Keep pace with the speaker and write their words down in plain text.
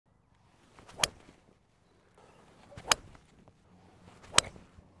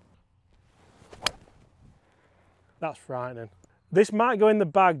That's frightening. This might go in the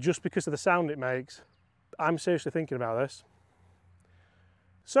bag just because of the sound it makes. I'm seriously thinking about this.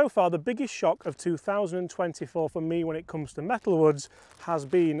 So far, the biggest shock of 2024 for me when it comes to metalwoods has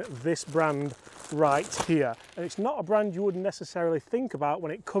been this brand right here. And it's not a brand you would necessarily think about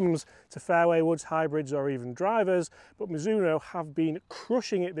when it comes to fairway woods, hybrids, or even drivers, but Mizuno have been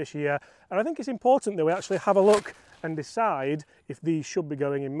crushing it this year. And I think it's important that we actually have a look and decide if these should be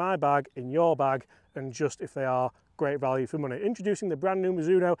going in my bag, in your bag, and just if they are great value for money. Introducing the brand new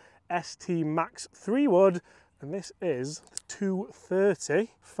Mizuno ST Max 3 wood. And this is the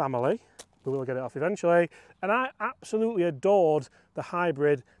 230 family. We will get it off eventually. And I absolutely adored the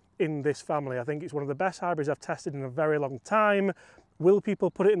hybrid in this family. I think it's one of the best hybrids I've tested in a very long time. Will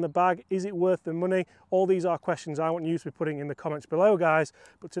people put it in the bag? Is it worth the money? All these are questions I want you to be putting in the comments below, guys.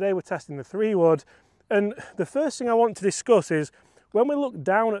 But today we're testing the 3 wood. And the first thing I want to discuss is when we look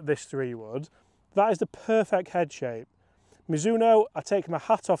down at this 3 wood, that is the perfect head shape. Mizuno, I take my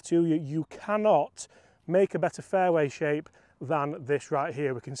hat off to you. You cannot make a better fairway shape than this right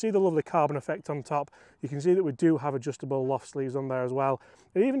here. We can see the lovely carbon effect on top. You can see that we do have adjustable loft sleeves on there as well.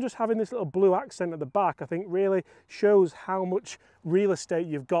 And even just having this little blue accent at the back, I think really shows how much real estate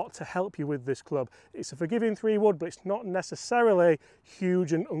you've got to help you with this club. It's a forgiving 3 wood, but it's not necessarily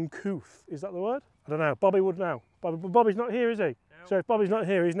huge and uncouth. Is that the word? I don't know. Bobby would know. Bobby's not here, is he? No. So if Bobby's not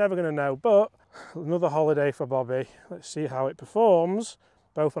here, he's never going to know. But another holiday for Bobby. Let's see how it performs,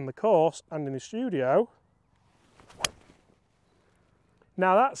 both on the course and in the studio.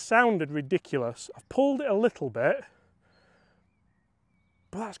 Now that sounded ridiculous. I've pulled it a little bit,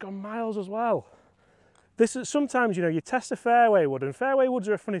 but that's gone miles as well. This is sometimes, you know, you test a fairway wood, and fairway woods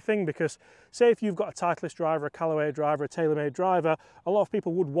are a funny thing because say if you've got a Titleist driver, a Callaway driver, a TaylorMade driver, a lot of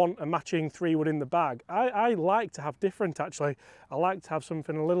people would want a matching 3 wood in the bag. I like to have different actually. I like to have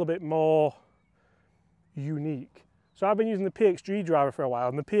something a little bit more unique. So I've been using the PXG driver for a while,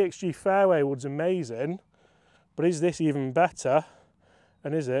 and the PXG fairway wood's amazing, but is this even better?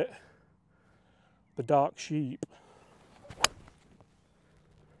 And is it the Dark Sheep?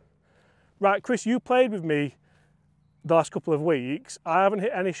 Right, Chris, you played with me the last couple of weeks. I haven't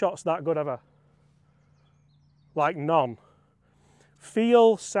hit any shots that good ever. Like none.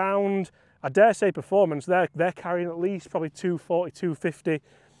 Feel, sound, I dare say performance, they're carrying at least probably 240, 250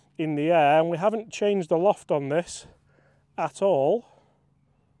 in the air, and we haven't changed the loft on this at all.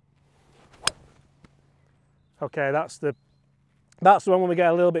 Okay, that's the one when we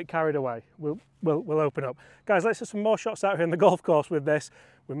get a little bit carried away. We'll open up. Guys, let's have some more shots out here in the golf course with this.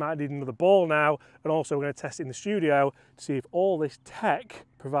 We might need another ball now, and also we're going to test it in the studio to see if all this tech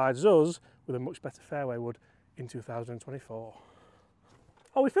provides us with a much better fairway wood in 2024.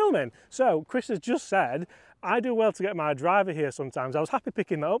 Are we filming? So, Chris has just said, I do well to get my driver here sometimes. I was happy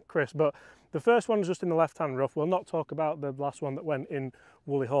picking that up, Chris, but the first one's just in the left-hand rough. We'll not talk about the last one that went in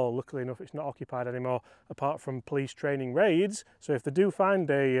Woolly Hall. Luckily enough, it's not occupied anymore, apart from police training raids. So if they do find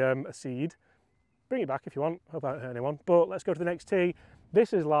a seed, bring it back if you want. Hope I don't hurt anyone. But let's go to the next tee.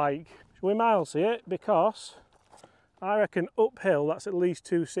 This is like, shall we miles it? Because I reckon uphill, that's at least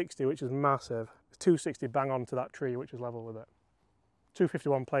 260, which is massive. It's 260 bang on to that tree, which is level with it.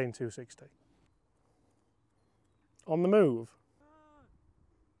 251 playing 260. On the move.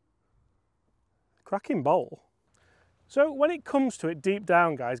 Cracking bowl. So when it comes to it deep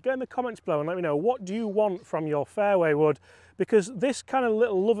down, guys, get in the comments below and let me know, what do you want from your fairway wood? Because this kind of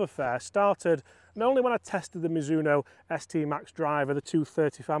little love affair started not only when I tested the Mizuno ST Max driver, the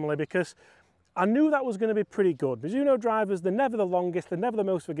 230 family, because I knew that was going to be pretty good. Mizuno drivers, they're never the longest, they're never the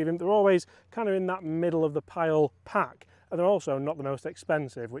most forgiving, they're always kind of in that middle of the pile pack. And they're also not the most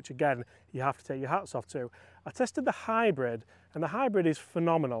expensive, which again, you have to take your hats off to. I tested the hybrid, and the hybrid is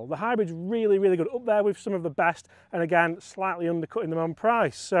phenomenal. The hybrid's really, really good, up there with some of the best, and again, slightly undercutting them on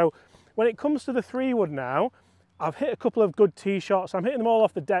price. So when it comes to the 3 wood now, I've hit a couple of good tee shots. I'm hitting them all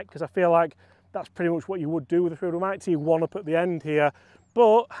off the deck because I feel like that's pretty much what you would do with the 3 wood. We might tee one up at the end here,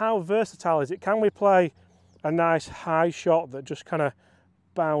 but how versatile is it? Can we play a nice high shot that just kind of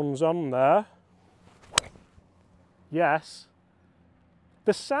bounds on there? Yes.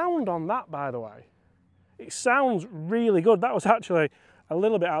 The sound on that, by the way, it sounds really good. That was actually a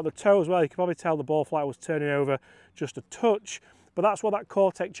little bit out of the toe as well. You can probably tell the ball flight was turning over just a touch, but that's what that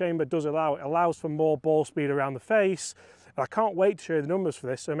Cortec chamber does allow. It allows for more ball speed around the face. And I can't wait to show you the numbers for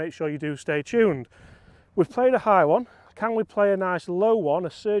this, so make sure you do stay tuned. We've played a high one. Can we play a nice low one, a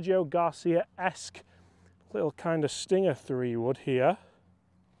Sergio Garcia-esque little kind of stinger 3 wood here?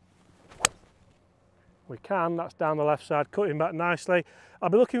 We can, that's down the left side, cutting back nicely. I'll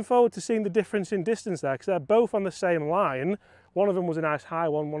be looking forward to seeing the difference in distance there because they're both on the same line. One of them was a nice high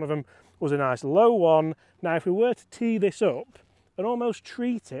one of them was a nice low one. Now if we were to tee this up and almost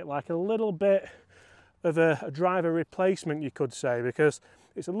treat it like a little bit of a driver replacement, you could say, because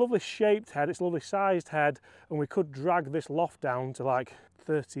it's a lovely shaped head, it's a lovely sized head, and we could drag this loft down to like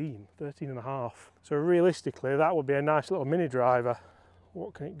 13 and a half. So realistically, that would be a nice little mini driver.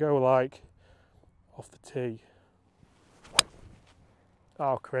 What can it go like off the tee?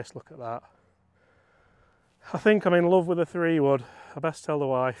 Oh, Chris, look at that. I think I'm in love with a 3-wood. I best tell the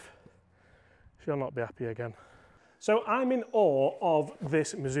wife. She'll not be happy again. So I'm in awe of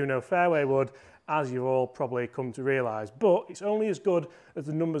this Mizuno fairway wood, as you've all probably come to realise, but it's only as good as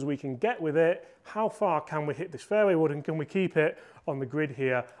the numbers we can get with it. How far can we hit this fairway wood, and can we keep it on the grid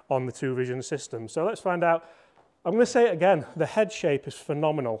here on the 2Vision system? So let's find out. I'm going to say it again, the head shape is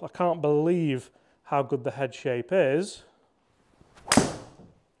phenomenal. I can't believe how good the head shape is.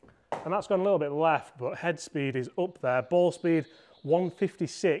 And that's gone a little bit left, but head speed is up there. Ball speed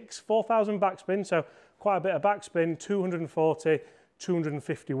 156, 4,000 backspin, so quite a bit of backspin, 240,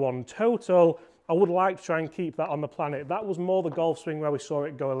 251 total. I would like to try and keep that on the Planet. That was more the golf swing where we saw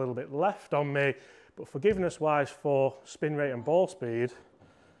it go a little bit left on me, but forgiveness wise for spin rate and ball speed,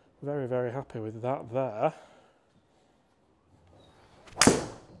 very, very happy with that there.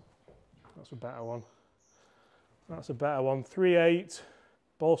 That's a better one. That's a better one. 3.8,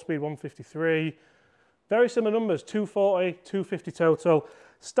 ball speed 153. Very similar numbers, 240, 250 total.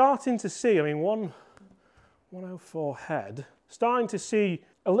 Starting to see, I mean, 104 head. Starting to see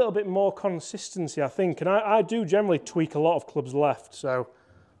a little bit more consistency, I think. And I do generally tweak a lot of clubs left, so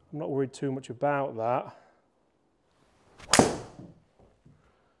I'm not worried too much about that.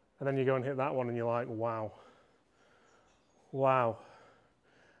 And then you go and hit that one and you're like, wow. Wow.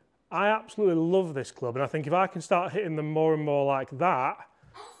 I absolutely love this club, and I think if I can start hitting them more and more like that,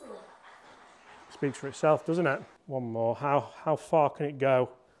 it speaks for itself, doesn't it? One more. How far can it go?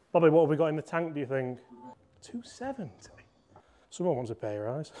 Bobby, what have we got in the tank, do you think? 270. Someone wants a pay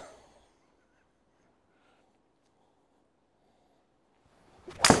rise.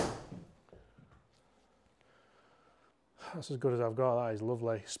 That's as good as I've got. That is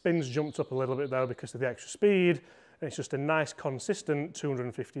lovely. Spin's jumped up a little bit though because of the extra speed. And it's just a nice, consistent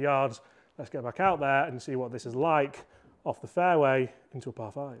 250 yards. Let's get back out there and see what this is like off the fairway into a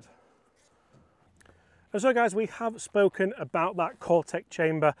par 5. And so guys, we have spoken about that Cortec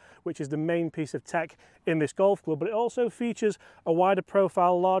chamber, which is the main piece of tech in this golf club, but it also features a wider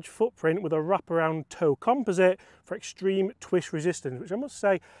profile, large footprint with a wraparound toe composite for extreme twist resistance, which I must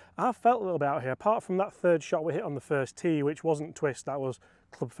say, I've felt a little bit out here. Apart from that third shot we hit on the first tee, which wasn't twist, that was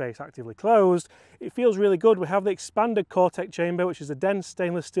club face actively closed, it feels really good. We have the expanded Cortec chamber, which is a dense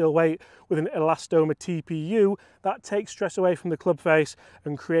stainless steel weight with an elastomer TPU that takes stress away from the club face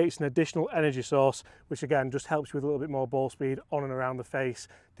and creates an additional energy source, which again just helps you with a little bit more ball speed on and around the face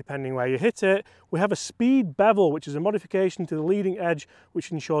depending where you hit it. We have a speed bevel, which is a modification to the leading edge,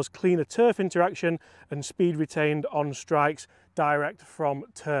 which ensures cleaner turf interaction and speed retained on strikes direct from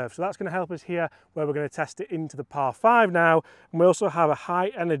turf. So that's going to help us here where we're going to test it into the par 5 now. And we also have a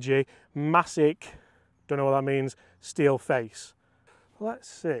high energy Masic, don't know what that means, steel face. Let's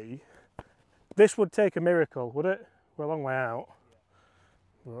see. This would take a miracle, would it? We're a long way out.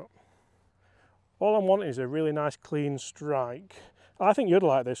 But all I'm wanting is a really nice clean strike. I think you'd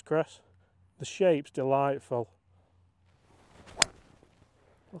like this, Chris. The shape's delightful.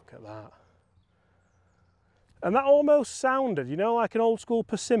 Look at that. And that almost sounded, you know, like an old school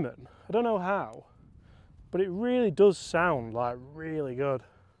persimmon. I don't know how, but it really does sound like really good.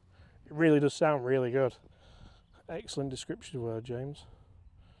 It really does sound really good. Excellent description word, James.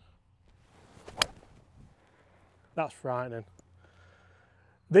 That's frightening.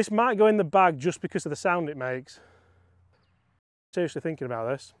 This might go in the bag just because of the sound it makes. Seriously thinking about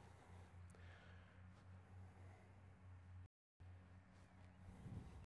this.